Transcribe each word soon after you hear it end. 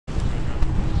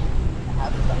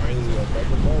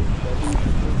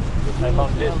I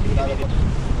found this.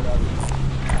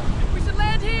 We should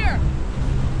land here!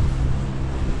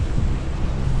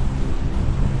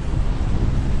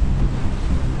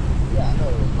 Yeah, I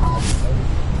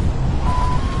know.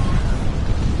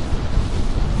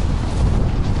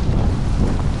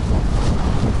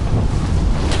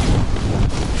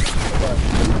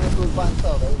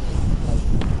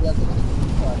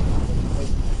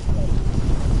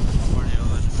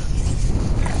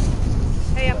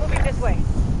 Hey, I'm moving this way.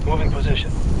 Moving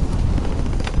position.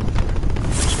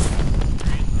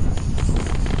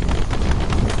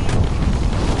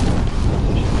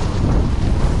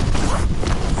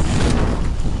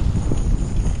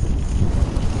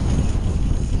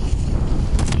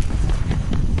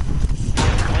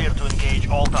 Clear to engage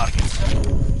all targets.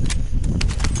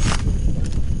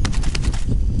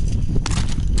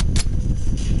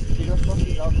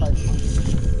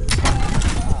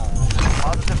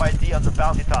 Positive ID on the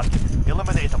bounty target.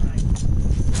 Eliminate them.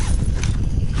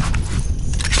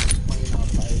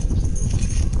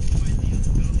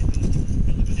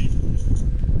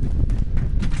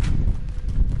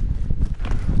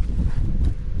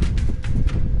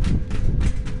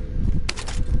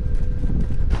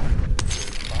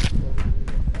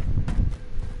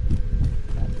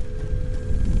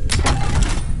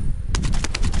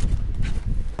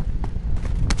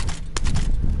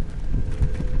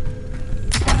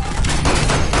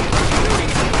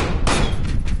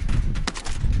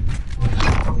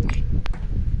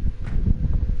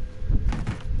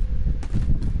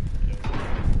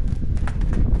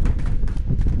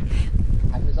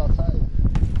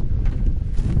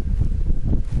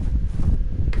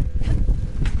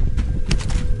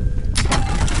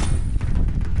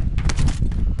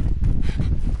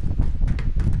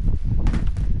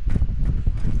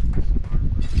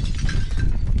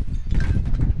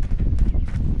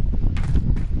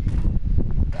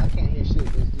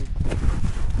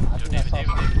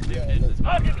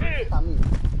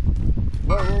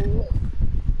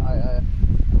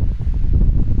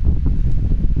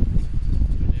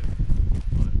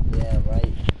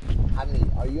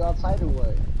 Outside or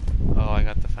what? Oh, I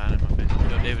got the fan in my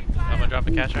face. Yo, David, I'm gonna drop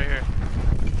a cash right here.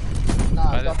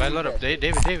 Nah, I load up.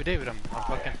 David, I'm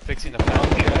fucking fixing the fan.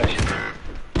 Cash.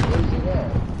 Where's it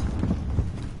at?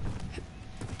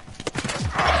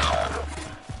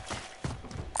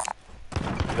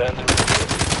 Vendor.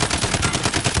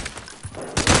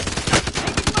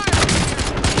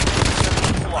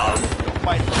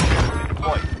 Fight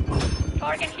deployed.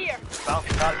 Target here. Bounty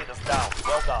target is down.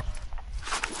 Well done.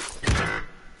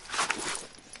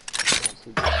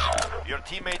 Your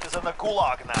teammate is in the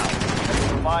gulag now.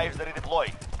 Survives the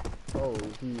redeploy. Oh,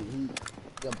 he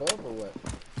above or what?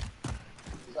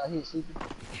 He's out here sleeping.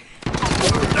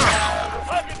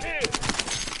 Target here.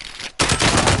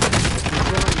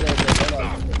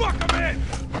 Fuck him in!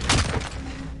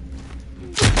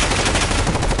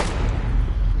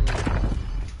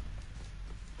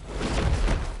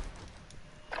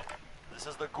 This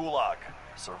is the gulag.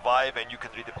 Survive and you can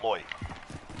redeploy.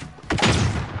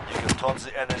 You can taunt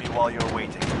the enemy while you're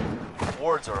waiting.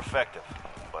 Words are effective,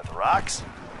 but rocks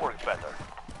work better.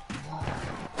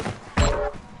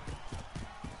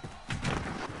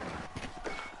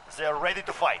 They are ready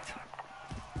to fight.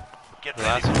 Get The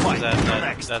ready last to one fight. was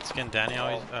Next. that skin Danny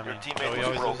always, Your teammate Joey was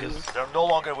always broken. uses. They're no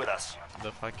longer with us.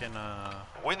 The fucking,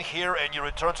 Win here and you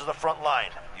return to the front line.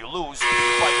 You lose, the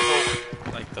fight is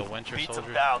over. like the Winter Beat Soldier.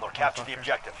 them down or capture the motherfucker.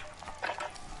 objective.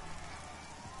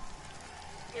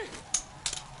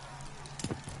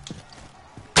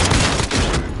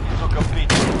 You took a beat.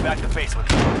 Back to base with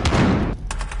you.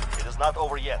 It is not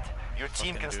over yet. Your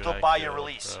team Fucking can dude still I buy your killed,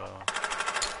 release. bro.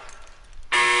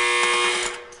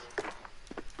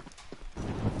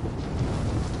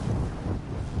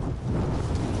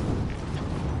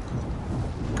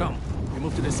 Come, we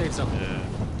move to the safe zone.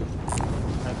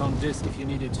 Yeah. I found this if you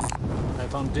need it. I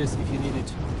found this if you need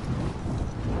it.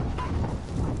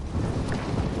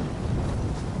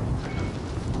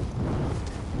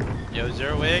 Yo, is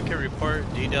there a way I can report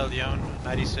D. Del Leon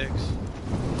 96?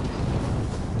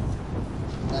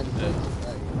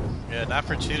 Yeah, not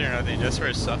for cheating or nothing, just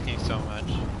for sucking so much.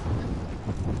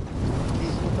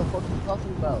 What the fuck are you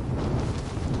talking about?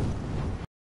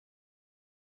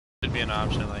 Should be an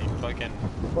option, like fucking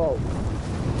Bro.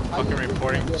 fucking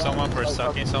reporting someone for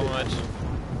sucking so much.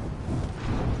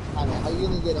 I know, how you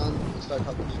gonna get on and start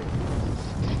talking shit?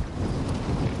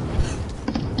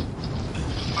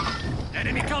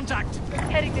 Enemy contact!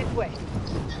 Heading this way.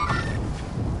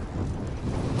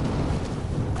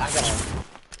 I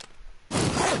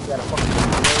gotta fucking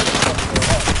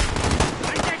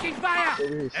I'm taking fire! over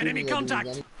here Enemy shooting contact!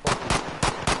 everything.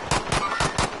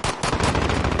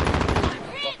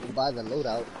 buy the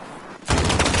loadout.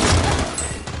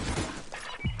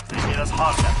 They hit us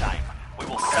hard that time. We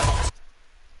will settle this.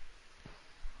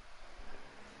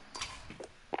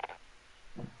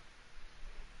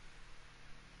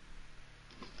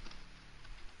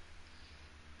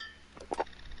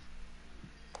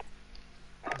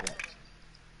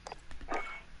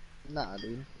 Nah,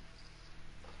 dude.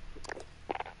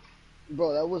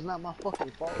 Bro, that was not my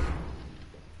fucking fault.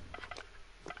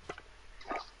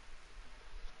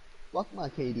 Fuck my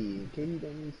KD. KD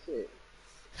don't mean shit.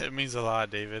 It means a lot,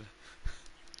 David.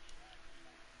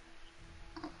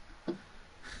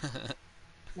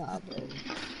 Nah, bro.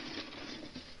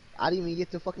 I didn't even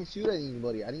get to fucking shoot at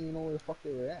anybody. I didn't even know where the fuck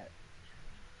they were at.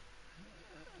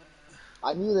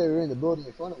 I knew they were in the building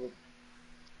in front of me.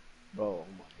 Bro, oh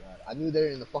my god. I knew they were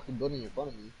in the fucking building in front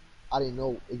of me. I didn't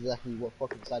know exactly what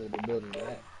fucking side of the building they're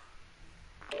at.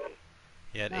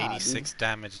 He had Nah, 86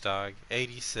 damage, dog.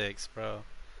 86, bro.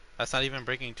 That's not even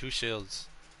breaking 2 shields.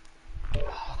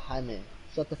 Hi, man.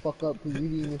 Shut the fuck up, cause you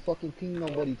didn't even fucking ping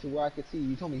nobody to where I could see.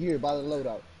 You told me, here, buy the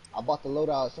loadout. I bought the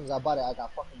loadout. As soon as I bought it, I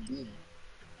got fucking beamed.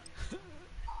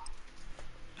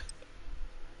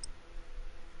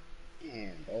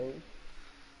 Damn, bro.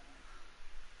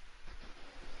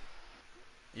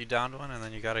 You downed one, and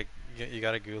then you got a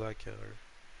gulag killer.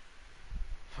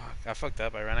 Fuck, I fucked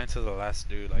up. I ran into the last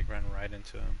dude, like ran right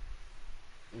into him.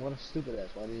 What a stupid ass.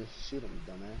 Why didn't you shoot him,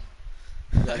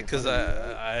 dumbass? Because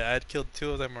I had killed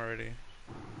 2 of them already.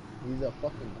 He's a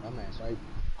fucking dumbass, right?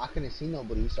 I couldn't see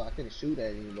nobody, so I couldn't shoot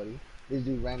at anybody. This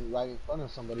dude ran right in front of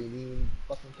somebody and didn't even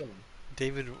fucking kill him.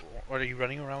 David, what, are you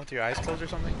running around with your eyes closed or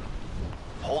something?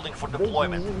 Holding for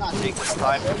deployment. Take this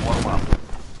Fuck time to warm up.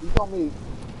 You told me,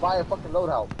 buy a fucking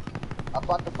loadout. I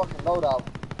bought the fucking loadout.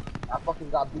 I fucking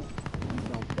got beat. You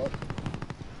dumb fuck.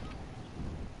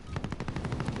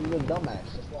 He's a dumbass,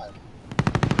 that's why.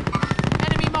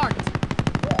 Enemy marked.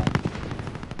 Yeah.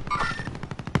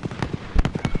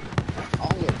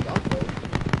 Only a dumb though.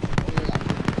 Only like,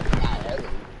 not heavy.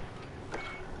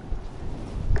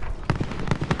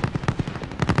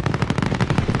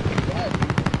 Yeah,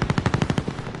 dude.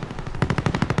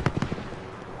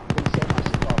 I'm pretty sure my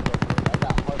shit all broken. I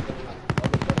got heart rate like a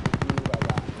motherfucker dude. I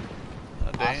got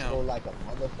Oh, hospital damn. like a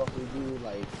motherfucker dude.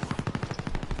 Like,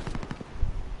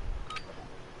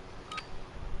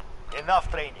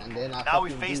 Enough training. and then I Now we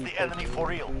fucking face do the enemy for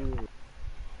real.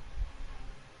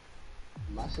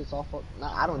 My shit's all fuck.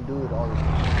 Nah, I don't do it all the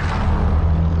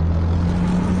time.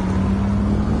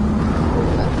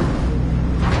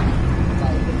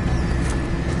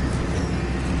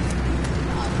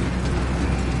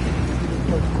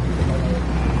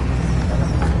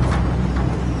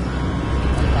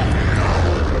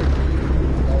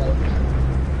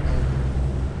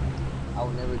 I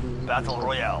would never do anything Battle like-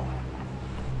 Royale.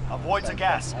 Avoid the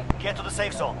gas. Get to the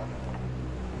safe zone.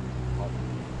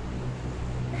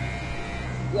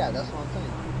 Yeah, that's what I'm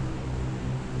saying.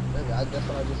 That's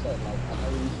what I just said. Like, I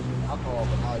never used to drink alcohol,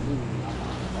 but now I do drink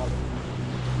alcohol.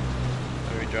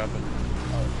 Where are we dropping?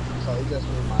 So it just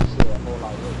made my shit a whole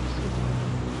lot worse.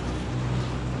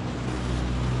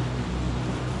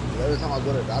 Every time I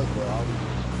go to Dallas, I'll be...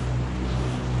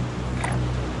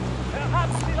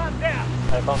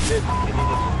 I found this if you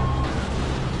need it.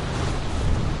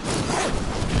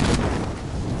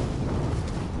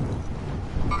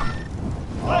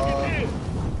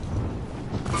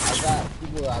 I got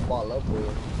people that I bought love with.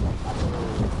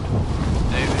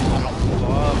 David,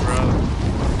 oh, bro.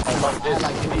 I found this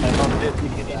if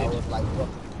you need I it. was like, fuck.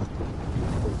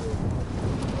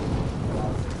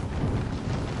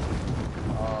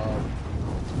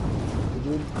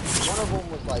 Dude, one of them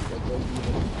was like a drug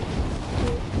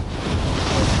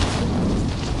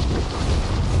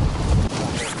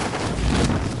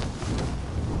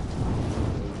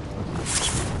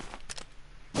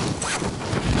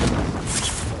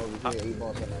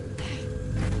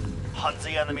Hunt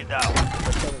the enemy down.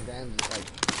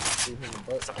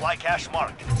 Supply cache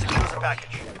marked. Secure the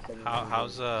package.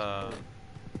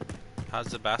 How's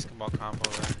the basketball combo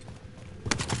there?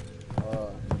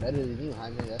 Better than you,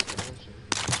 Jaime, that's the mention.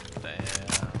 Damn.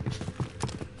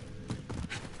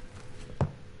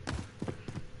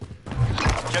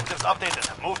 Objectives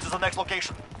updated. Move to the next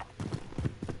location.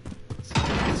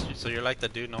 So you're like the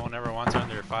dude no one ever wants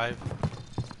under 5?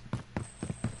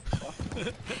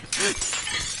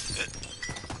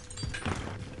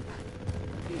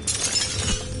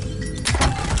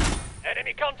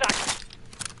 Enemy contact!